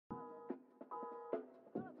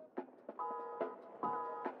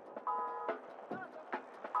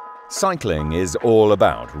Cycling is all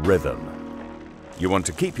about rhythm. You want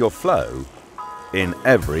to keep your flow in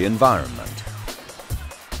every environment.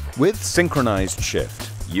 With Synchronized Shift,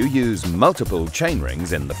 you use multiple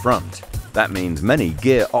chainrings in the front. That means many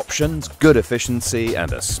gear options, good efficiency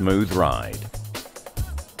and a smooth ride.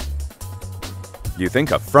 You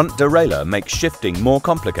think a front derailleur makes shifting more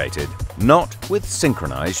complicated? Not with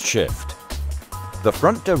Synchronized Shift. The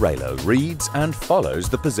front derailleur reads and follows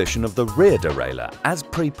the position of the rear derailleur as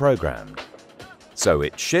pre-programmed. So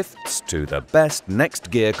it shifts to the best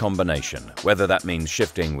next gear combination, whether that means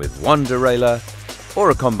shifting with one derailleur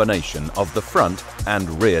or a combination of the front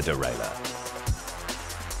and rear derailleur.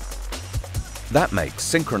 That makes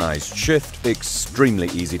Synchronized Shift extremely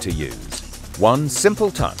easy to use. One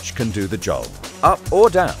simple touch can do the job, up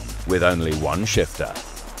or down, with only one shifter.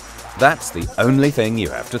 That's the only thing you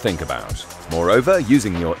have to think about. Moreover,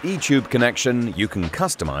 using your E-tube connection, you can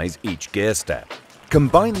customize each gear step.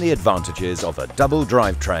 Combine the advantages of a double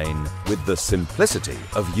drivetrain with the simplicity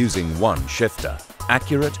of using one shifter.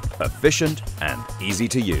 Accurate, efficient, and easy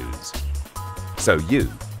to use. So you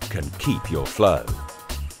can keep your flow.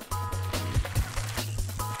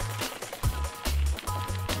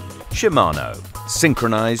 Shimano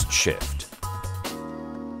Synchronized Shift.